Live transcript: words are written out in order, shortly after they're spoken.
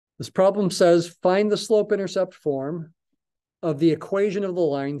This problem says, find the slope-intercept form of the equation of the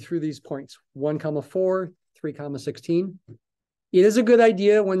line through these points, 1, 4, 3, 16. It is a good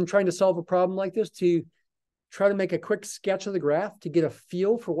idea when trying to solve a problem like this to try to make a quick sketch of the graph to get a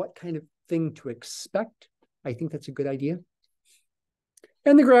feel for what kind of thing to expect. I think that's a good idea.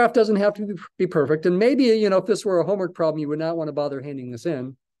 And the graph doesn't have to be perfect. And maybe, if this were a homework problem, you would not want to bother handing this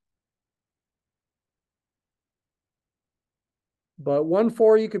in. But 1,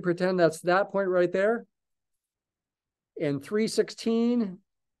 4, you could pretend that's that point right there. And 3, 16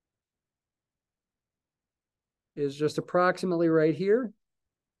 is just approximately right here.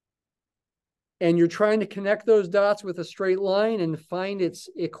 And you're trying to connect those dots with a straight line and find its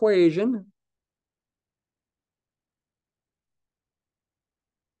equation.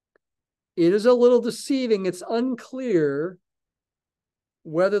 It is a little deceiving. It's unclear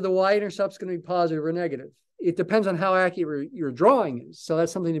whether the y-intercept is going to be positive or negative. It depends on how accurate your drawing is. So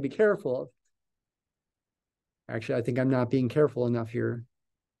that's something to be careful of. Actually, I think I'm not being careful enough here.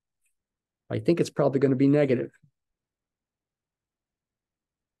 I think it's probably going to be negative.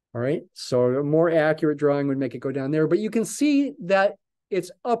 All right, so a more accurate drawing would make it go down there. But you can see that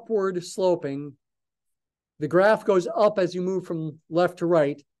it's upward sloping. The graph goes up as you move from left to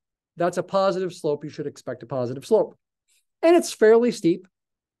right. That's a positive slope. You should expect a positive slope. And it's fairly steep.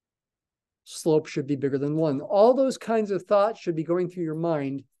 Slope should be bigger than 1. All those kinds of thoughts should be going through your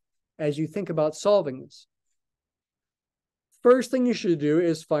mind as you think about solving this. First thing you should do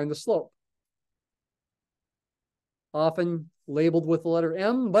is find the slope. Often labeled with the letter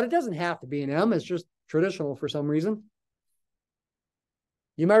M, but it doesn't have to be an M. It's just traditional for some reason.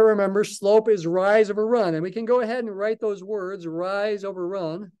 You might remember slope is rise over run, and we can go ahead and write those words, rise over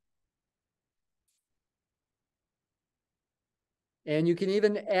run. And you can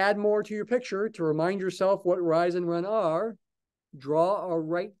even add more to your picture to remind yourself what rise and run are. Draw a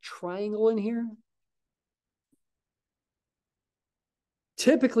right triangle in here.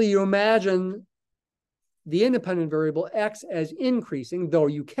 Typically, you imagine the independent variable x as increasing, though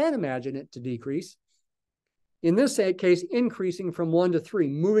you can imagine it to decrease. In this case, increasing from 1 to 3,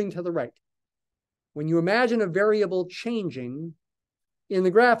 moving to the right. When you imagine a variable changing in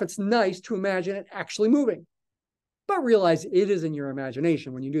the graph, it's nice to imagine it actually moving. But realize it is in your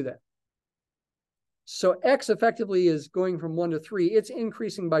imagination when you do that. So x effectively is going from 1 to 3. It's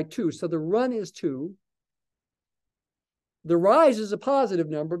increasing by 2. So the run is 2. The rise is a positive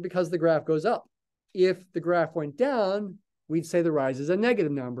number because the graph goes up. If the graph went down, we'd say the rise is a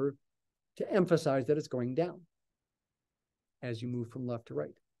negative number to emphasize that it's going down as you move from left to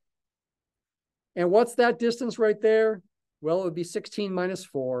right. And what's that distance right there? Well, it would be 16 minus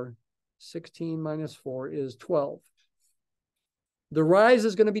 4. 16 minus 4 is 12. The rise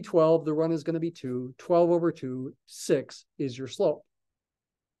is going to be 12. The run is going to be 2. 12 over 2, 6 is your slope.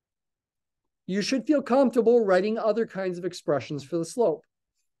 You should feel comfortable writing other kinds of expressions for the slope.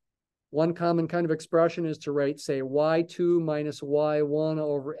 One common kind of expression is to write, say, y2 minus y1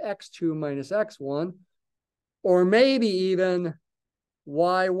 over x2 minus x1, or maybe even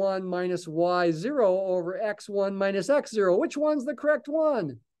y1 minus y0 over x1 minus x0. Which one's the correct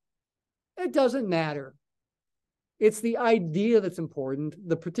one? It doesn't matter. It's the idea that's important.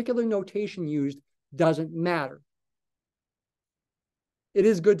 The particular notation used doesn't matter. It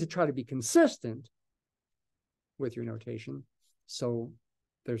is good to try to be consistent with your notation, so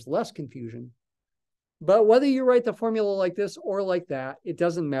there's less confusion. But whether you write the formula like this or like that, it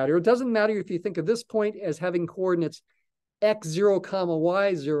doesn't matter. It doesn't matter if you think of this point as having coordinates x0,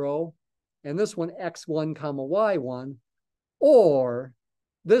 y0, and this one x1, y1, or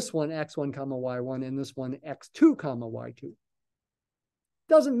this one x1, y1, and this one x2, y2.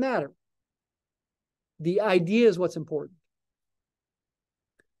 Doesn't matter. The idea is what's important.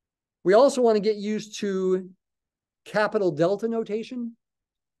 We also want to get used to capital delta notation.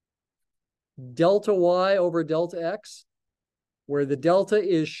 Delta y over delta x, where the delta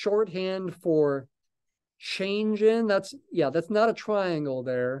is shorthand for change in. That's not a triangle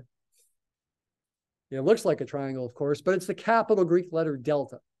there. It looks like a triangle, of course, but it's the capital Greek letter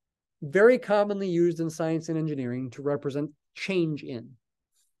delta. Very commonly used in science and engineering to represent change in.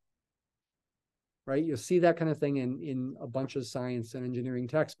 Right? You'll see that kind of thing in a bunch of science and engineering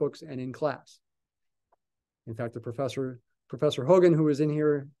textbooks and in class. In fact, the Professor Hogan, who was in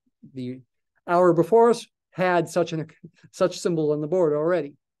here the hour before us, had such symbol on the board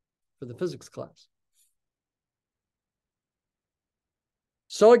already for the physics class.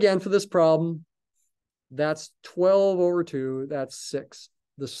 So again, for this problem, that's 12 over 2, that's 6.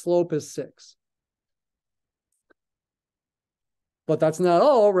 The slope is 6. But that's not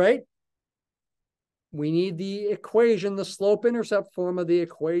all, right? we need the equation, the slope-intercept form of the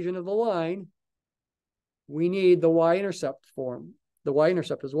equation of the line. We need the y-intercept form, the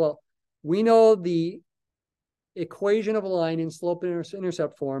y-intercept as well. We know the equation of a line in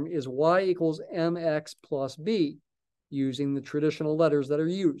slope-intercept form is y equals mx plus b, using the traditional letters that are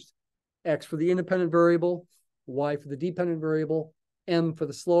used. X for the independent variable, y for the dependent variable, m for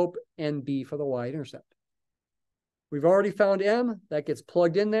the slope, and b for the y-intercept. We've already found m. That gets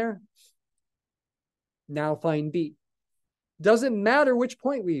plugged in there. Now find b. Doesn't matter which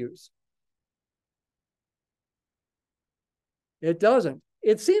point we use. It doesn't.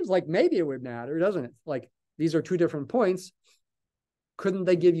 It seems like maybe it would matter, doesn't it? Like these are two different points. Couldn't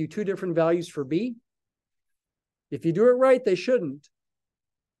they give you two different values for b? If you do it right, they shouldn't.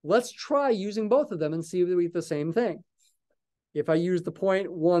 Let's try using both of them and see if we get the same thing. If I use the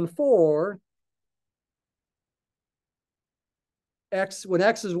point 1, 4, when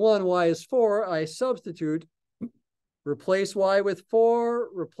x is 1, y is 4, I substitute, replace y with 4,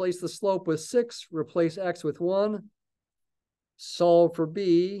 replace the slope with 6, replace x with 1, solve for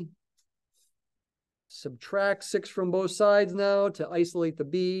b, subtract 6 from both sides now to isolate the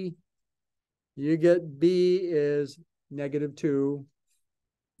b. You get b is -2.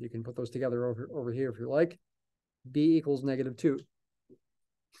 You can put those together over here if you like. B equals -2.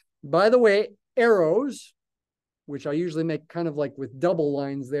 By the way, arrows, which I usually make kind of like with double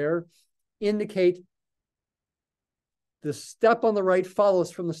lines there, indicate the step on the right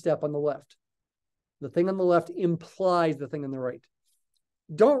follows from the step on the left. The thing on the left implies the thing on the right.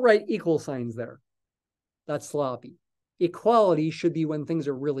 Don't write equal signs there. That's sloppy. Equality should be when things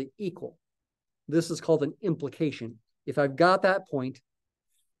are really equal. This is called an implication. If I've got that point,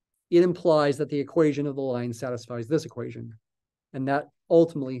 it implies that the equation of the line satisfies this equation. And that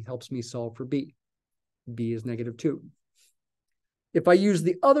ultimately helps me solve for b. B is -2. If I use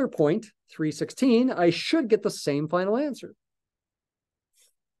the other point, 316, I should get the same final answer.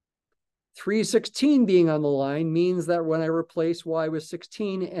 316 being on the line means that when I replace y with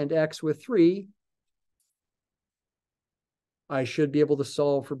 16 and x with 3, I should be able to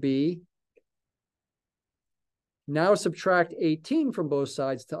solve for b. Now subtract 18 from both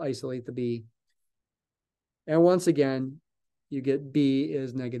sides to isolate the b. And once again, you get b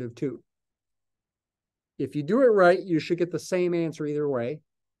is -2. If you do it right, you should get the same answer either way.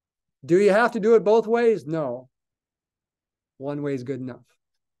 Do you have to do it both ways? No. One way is good enough.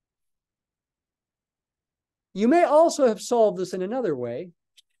 You may also have solved this in another way,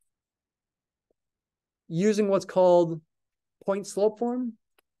 using what's called point slope form.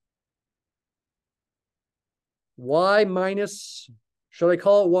 Y minus, should I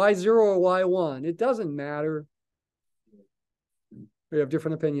call it y0 or y1? It doesn't matter. We have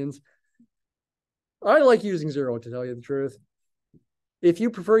different opinions. I like using 0, to tell you the truth. If you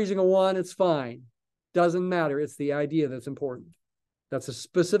prefer using a 1, it's fine. Doesn't matter. It's the idea that's important. That's a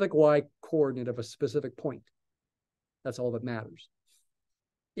specific y coordinate of a specific point. That's all that matters.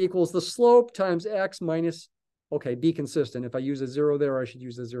 Equals the slope times x minus, okay, be consistent. If I use a 0 there, I should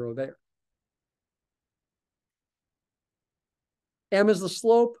use a 0 there. M is the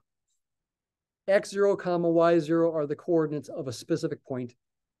slope. x0, y0 are the coordinates of a specific point.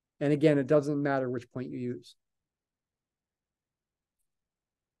 And again, it doesn't matter which point you use.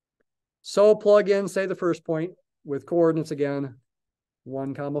 So plug in, say, the first point with coordinates again,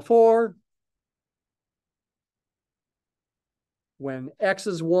 1, 4. When x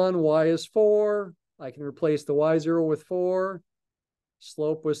is 1, y is 4, I can replace the y0 with 4,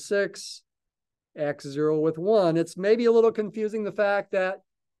 slope was 6, x0 with 1. It's maybe a little confusing, the fact that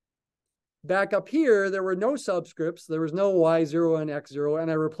back up here, there were no subscripts. There was no y0 and x0, and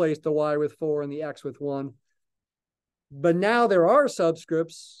I replaced the y with 4 and the x with 1. But now there are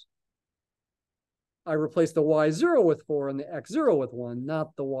subscripts. I replaced the y0 with 4 and the x0 with 1,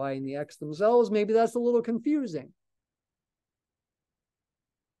 not the y and the x themselves. Maybe that's a little confusing.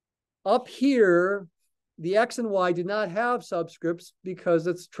 Up here, the x and y did not have subscripts because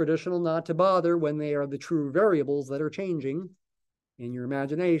it's traditional not to bother when they are the true variables that are changing in your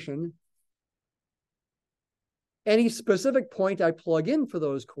imagination. Any specific point I plug in for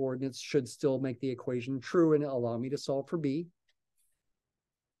those coordinates should still make the equation true and allow me to solve for b.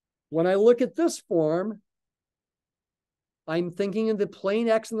 When I look at this form, I'm thinking of the plane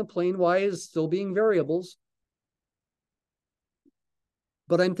x and the plane y as still being variables.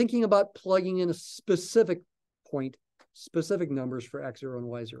 But I'm thinking about plugging in a specific point, specific numbers for x0 and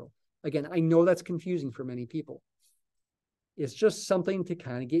y0. Again, I know that's confusing for many people. It's just something to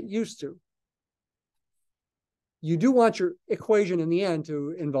kind of get used to. You do want your equation in the end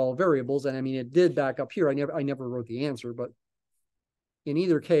to involve variables. And I mean, it did back up here. I never wrote the answer, but in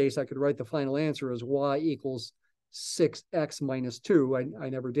either case, I could write the final answer as y equals 6x minus 2. I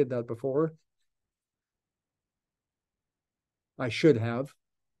never did that before. I should have.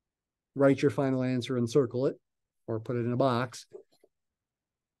 Write your final answer and circle it, or put it in a box.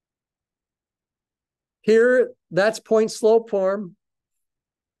 Here, that's point slope form.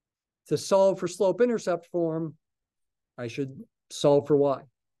 To solve for slope-intercept form, I should solve for y.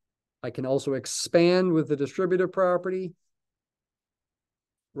 I can also expand with the distributive property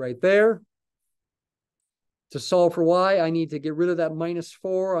right there. To solve for y, I need to get rid of that minus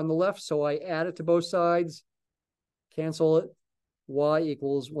 4 on the left, so I add it to both sides, cancel it. Y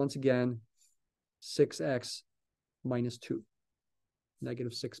equals, once again, 6x minus 2.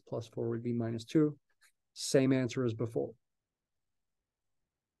 Negative 6 plus 4 would be minus 2. Same answer as before.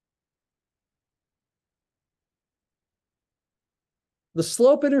 The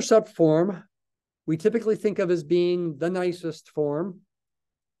slope-intercept form we typically think of as being the nicest form,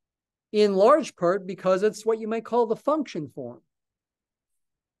 in large part because it's what you might call the function form.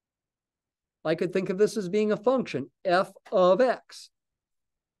 I could think of this as being a function, f of x.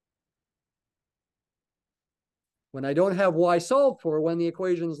 When I don't have y solved for, when the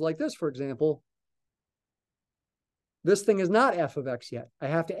equation is like this, for example, this thing is not f of x yet. I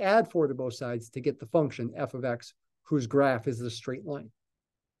have to add 4 to both sides to get the function f of x, whose graph is the straight line.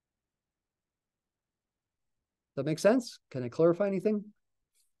 That make sense? Can I clarify anything?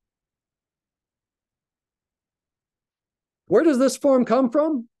 Where does this form come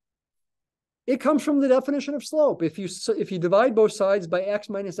from? It comes from the definition of slope. If you divide both sides by x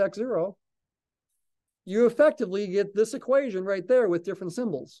minus x0, you effectively get this equation right there with different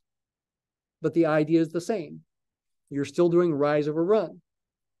symbols. But the idea is the same. You're still doing rise over run.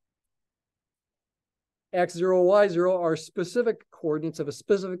 x0, y0 are specific coordinates of a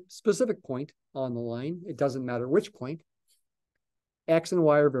specific point on the line. It doesn't matter which point. X and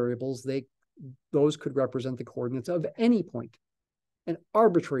y are variables. Those could represent the coordinates of any point, an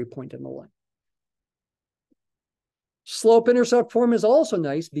arbitrary point in the line. Slope-intercept form is also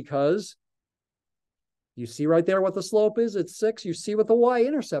nice because you see right there what the slope is. It's 6. You see what the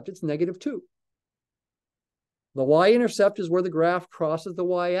y-intercept, it's negative 2. The y-intercept is where the graph crosses the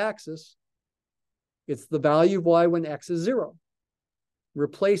y-axis. It's the value of y when x is 0.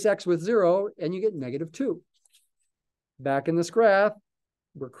 Replace x with 0, and you get negative 2. Back in this graph,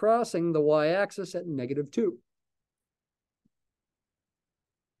 we're crossing the y-axis at negative 2.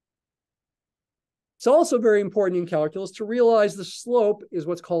 It's also very important in calculus to realize the slope is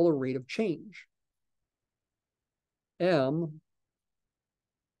what's called a rate of change. M,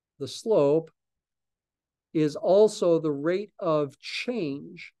 the slope, is also the rate of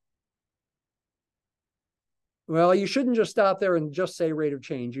change. Well, you shouldn't just stop there and just say rate of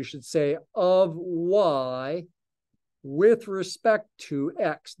change. You should say of y with respect to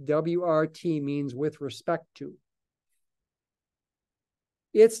x. WRT means with respect to.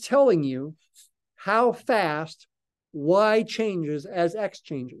 It's telling you how fast y changes as x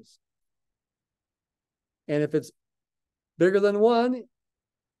changes. And if it's bigger than 1,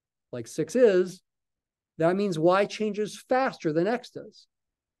 like 6 is, that means y changes faster than x does.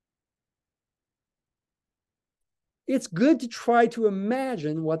 It's good to try to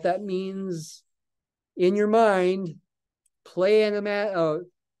imagine what that means in your mind. Play an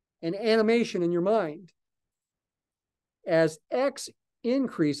animation in your mind. As x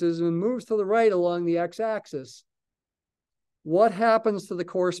increases and moves to the right along the x-axis, what happens to the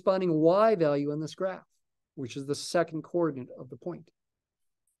corresponding y value in this graph, which is the second coordinate of the point?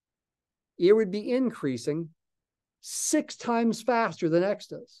 It would be increasing 6 times faster than x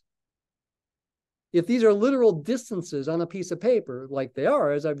does. If these are literal distances on a piece of paper, like they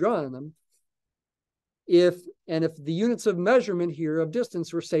are as I've drawn them, if the units of measurement here of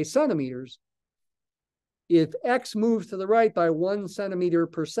distance were, say, centimeters, if x moves to the right by 1 centimeter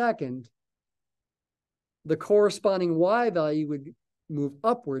per second, the corresponding y value would move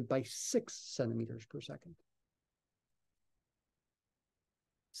upward by 6 centimeters per second.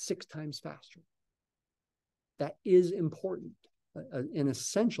 6 times faster. That is important, an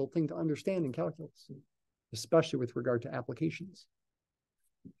essential thing to understand in calculus, especially with regard to applications.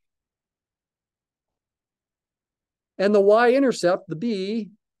 And the y-intercept, the b,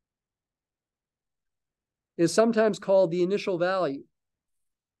 is sometimes called the initial value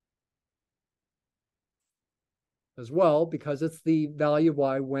as well, because it's the value of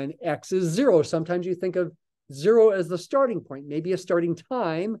y when x is 0. Sometimes you think of 0 as the starting point, maybe a starting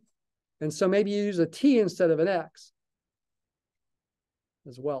time, and so maybe you use a t instead of an x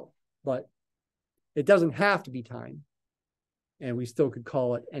as well. But it doesn't have to be time, and we still could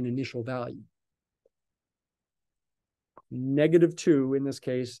call it an initial value. -2 in this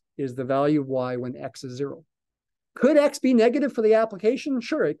case is the value of y when x is 0. Could x be negative for the application?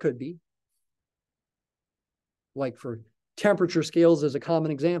 Sure, it could be. Like for temperature scales as a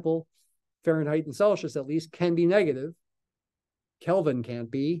common example, Fahrenheit and Celsius at least can be negative. Kelvin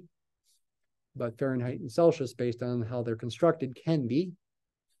can't be, but Fahrenheit and Celsius, based on how they're constructed, can be,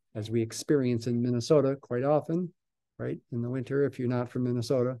 as we experience in Minnesota quite often, right? In the winter, if you're not from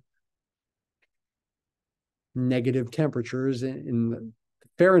Minnesota. Negative temperatures in the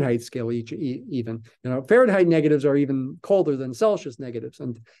Fahrenheit scale even. Fahrenheit negatives are even colder than Celsius negatives.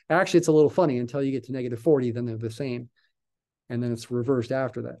 And actually, it's a little funny until you get to -40, then they're the same. And then it's reversed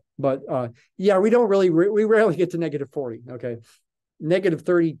after that. But yeah, we rarely get to -40, okay?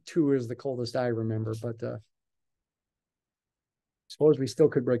 -32 is the coldest I remember, but I suppose we still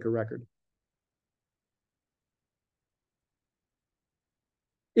could break a record.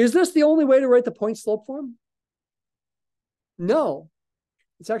 Is this the only way to write the point slope form? No,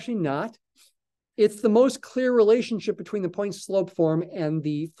 it's actually not. It's the most clear relationship between the point slope form and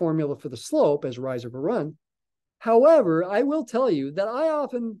the formula for the slope as rise over run. However, I will tell you that I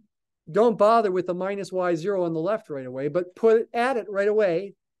often don't bother with the -y0 on the left right away, but add it right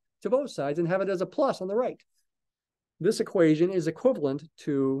away to both sides and have it as a plus on the right. This equation is equivalent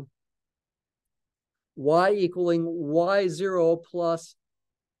to y equaling y0 plus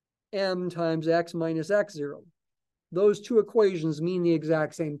m times x minus x0. Those two equations mean the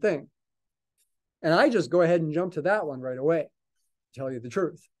exact same thing. And I just go ahead and jump to that one right away, to tell you the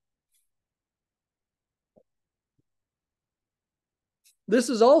truth. This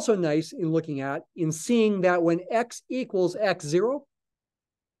is also nice in seeing that when x equals x0,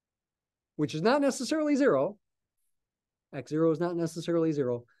 which is not necessarily 0, x0 is not necessarily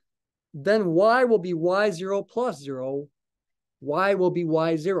 0, then y will be y0 plus 0, y will be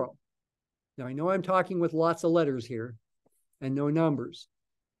y0. Now, I know I'm talking with lots of letters here and no numbers.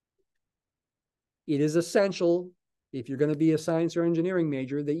 It is essential, if you're going to be a science or engineering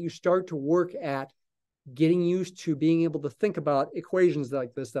major, that you start to work at getting used to being able to think about equations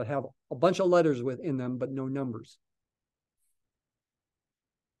like this that have a bunch of letters within them, but no numbers.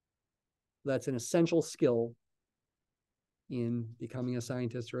 That's an essential skill in becoming a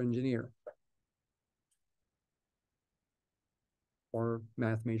scientist or engineer. Or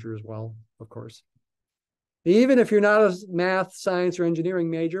math major as well, of course. Even if you're not a math, science, or engineering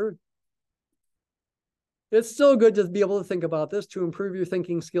major, it's still good to be able to think about this to improve your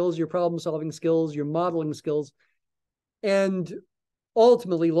thinking skills, your problem-solving skills, your modeling skills, and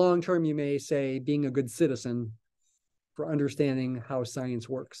ultimately, long-term, you may say, being a good citizen for understanding how science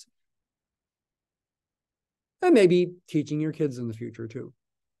works. And maybe teaching your kids in the future, too,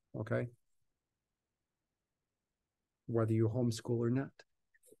 okay? Whether you homeschool or not.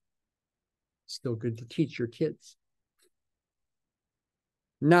 Still good to teach your kids.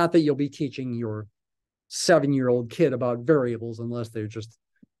 Not that you'll be teaching your 7-year-old kid about variables unless they just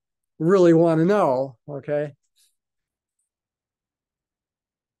really want to know, okay?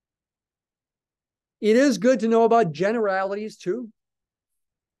 It is good to know about generalities too.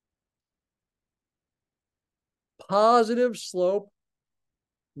 Positive slope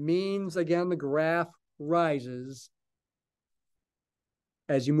means, again, the graph rises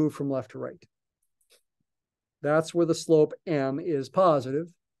as you move from left to right. That's where the slope m is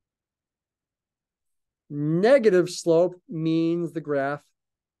positive. Negative slope means the graph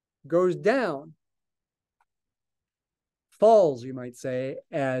goes down, falls, you might say,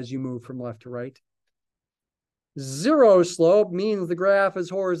 as you move from left to right. Zero slope means the graph is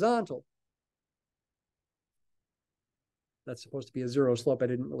horizontal. That's supposed to be a zero slope. I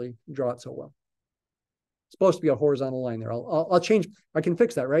didn't really draw it so well. It's supposed to be a horizontal line there. I'll change. I can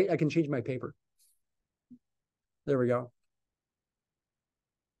fix that, right? I can change my paper. There we go.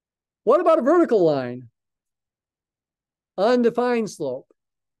 What about a vertical line? Undefined slope.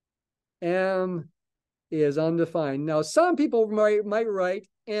 M is undefined. Now, some people might write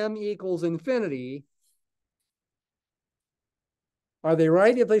m equals infinity. Are they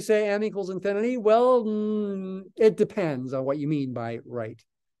right if they say m equals infinity? Well, it depends on what you mean by right.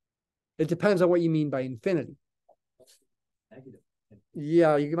 It depends on what you mean by infinity. Negative.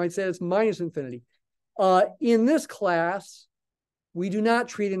 Yeah, you might say it's minus infinity. In this class, we do not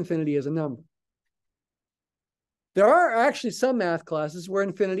treat infinity as a number. There are actually some math classes where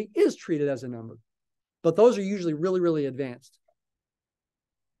infinity is treated as a number, but those are usually really, really advanced.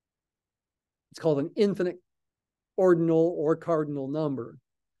 It's called an infinite ordinal or cardinal number.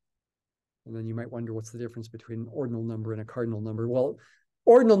 And then you might wonder what's the difference between an ordinal number and a cardinal number. Well,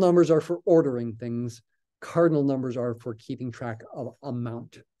 ordinal numbers are for ordering things. Cardinal numbers are for keeping track of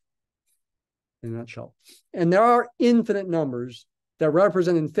amount. in a nutshell. And there are infinite numbers that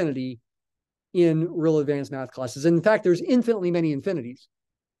represent infinity in real advanced math classes. In fact, there's infinitely many infinities.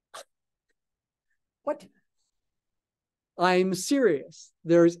 What? I'm serious.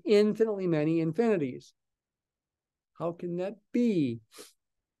 There's infinitely many infinities. How can that be?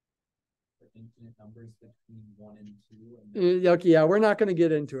 Infinite numbers between 1 and 2. Okay, yeah, we're not going to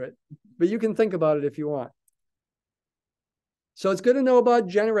get into it, but you can think about it if you want. So it's good to know about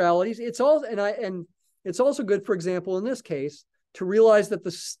generalities. It's also and it's also good, for example, in this case, to realize that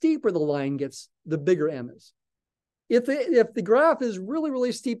the steeper the line gets, the bigger m is. If the graph is really,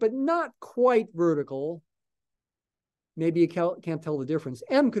 really steep, but not quite vertical, maybe you can't tell the difference.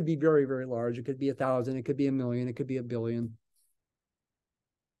 M could be very, very large. It could be 1,000. It could be 1,000,000. It could be 1,000,000,000.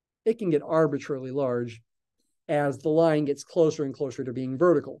 It can get arbitrarily large as the line gets closer and closer to being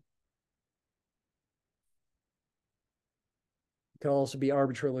vertical. It can also be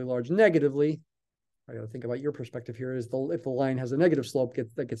arbitrarily large negatively. I got to think about your perspective here. Is if the line has a negative slope,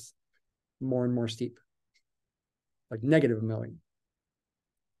 that gets more and more steep, like negative 1,000,000.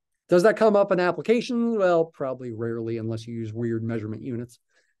 Does that come up in applications? Well, probably rarely, unless you use weird measurement units.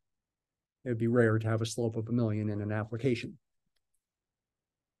 It would be rare to have a slope of 1,000,000 in an application.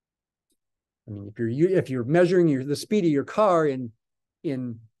 I mean, if you're measuring the speed of your car in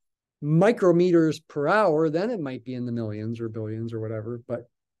micrometers per hour, then it might be in the millions or billions or whatever, but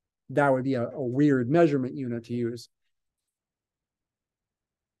that would be a weird measurement unit to use.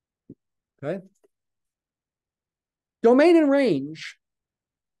 Okay. Domain and range.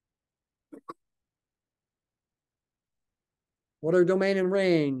 What are domain and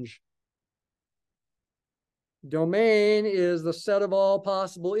range? Domain is the set of all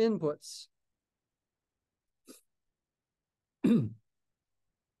possible inputs.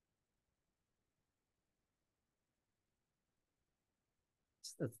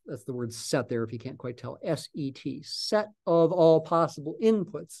 That's the word set there, if you can't quite tell. S-E-T, set of all possible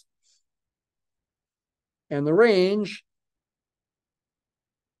inputs. And the range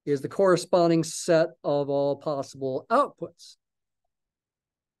is the corresponding set of all possible outputs.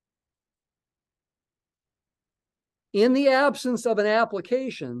 In the absence of an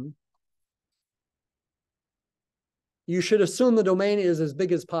application, you should assume the domain is as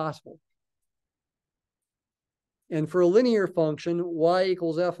big as possible. And for a linear function, y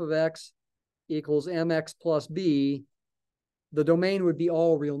equals f of x equals mx plus b, the domain would be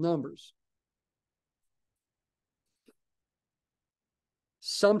all real numbers.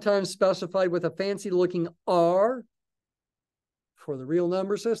 Sometimes specified with a fancy-looking R for the real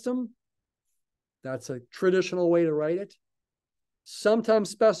number system. That's a traditional way to write it. Sometimes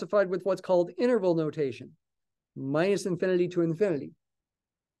specified with what's called interval notation, minus infinity to infinity.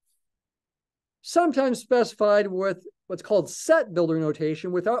 Sometimes specified with what's called set builder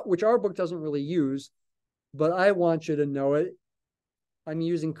notation, which our book doesn't really use, but I want you to know it. I'm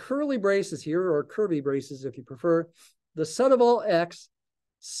using curly braces here, or curvy braces if you prefer. The set of all x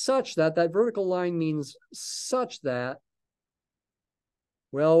such that vertical line means such that,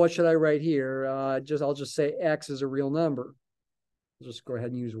 well, what should I write here? I'll just say x is a real number. I'll just go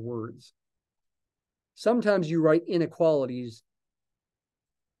ahead and use words. Sometimes you write inequalities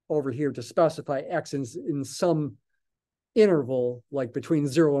over here to specify x in some interval, like between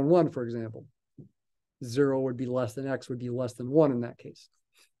 0 and 1, for example. 0 would be less than x would be less than 1 in that case.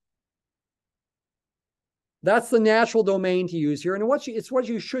 That's the natural domain to use here. And it's what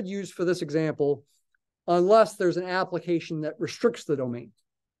you should use for this example, unless there's an application that restricts the domain,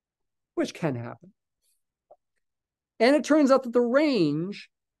 which can happen. And it turns out that the range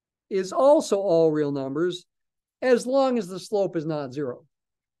is also all real numbers, as long as the slope is not 0.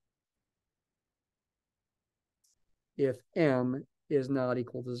 If m is not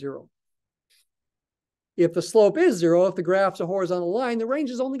equal to 0. If the slope is 0, if the graph's a horizontal line, the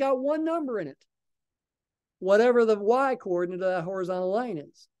range has only got one number in it, whatever the y-coordinate of that horizontal line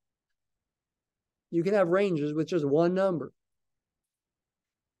is. You can have ranges with just one number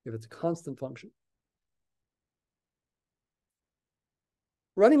if it's a constant function.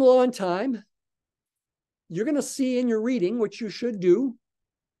 Running low on time, you're going to see in your reading, which you should do,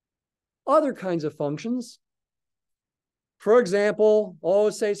 other kinds of functions. For example,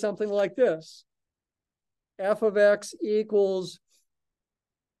 always say something like this. F of x equals,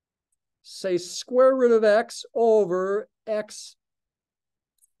 say, square root of x over x.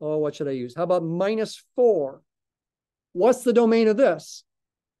 Oh, what should I use? How about minus 4? What's the domain of this?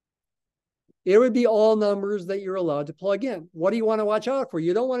 It would be all numbers that you're allowed to plug in. What do you want to watch out for?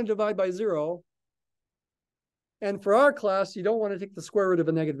 You don't want to divide by 0. And for our class, you don't want to take the square root of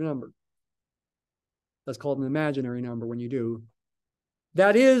a negative number. That's called an imaginary number when you do.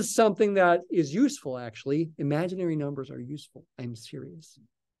 That is something that is useful, actually. Imaginary numbers are useful. I'm serious.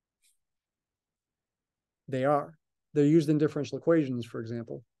 They are. They're used in differential equations, for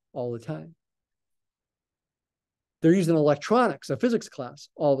example, all the time. They're used in electronics, a physics class,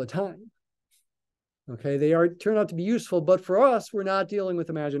 all the time. Okay, they turn out to be useful, but for us, we're not dealing with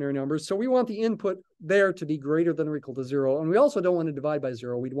imaginary numbers. So we want the input there to be greater than or equal to 0. And we also don't want to divide by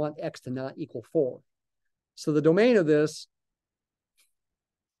 0. We'd want x to not equal 4. So the domain of this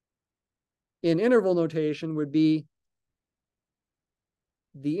in interval notation would be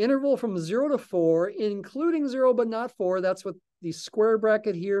the interval from 0 to 4, including 0 but not 4. That's what the square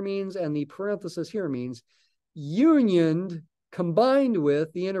bracket here means and the parenthesis here means. Unioned, combined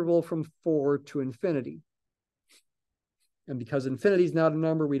with the interval from 4 to infinity. And because infinity is not a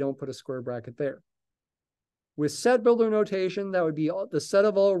number, we don't put a square bracket there. With set builder notation, that would be the set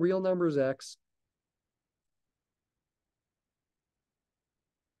of all real numbers x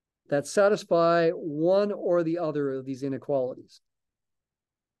that satisfy one or the other of these inequalities.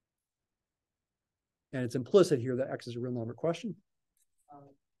 And it's implicit here that x is a real number. Question?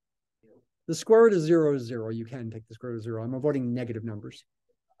 The square root of 0 is 0. You can take the square root of 0. I'm avoiding negative numbers.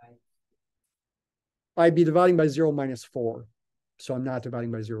 I'd be dividing by 0 minus 4. So I'm not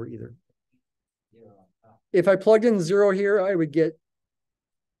dividing by 0 either. If I plugged in 0 here, I would get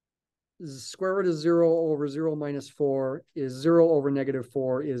square root of 0 over 0 minus 4 is 0 over negative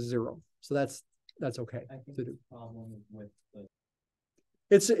 4 is 0. So that's okay to do.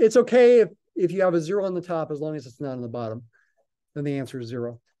 It's okay if you have a 0 on the top, as long as it's not on the bottom. Then the answer is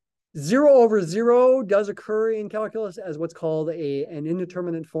 0. 0 over 0 does occur in calculus as what's called an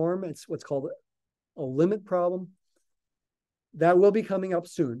indeterminate form. It's what's called a limit problem. That will be coming up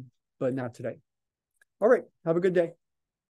soon, but not today. All right, have a good day.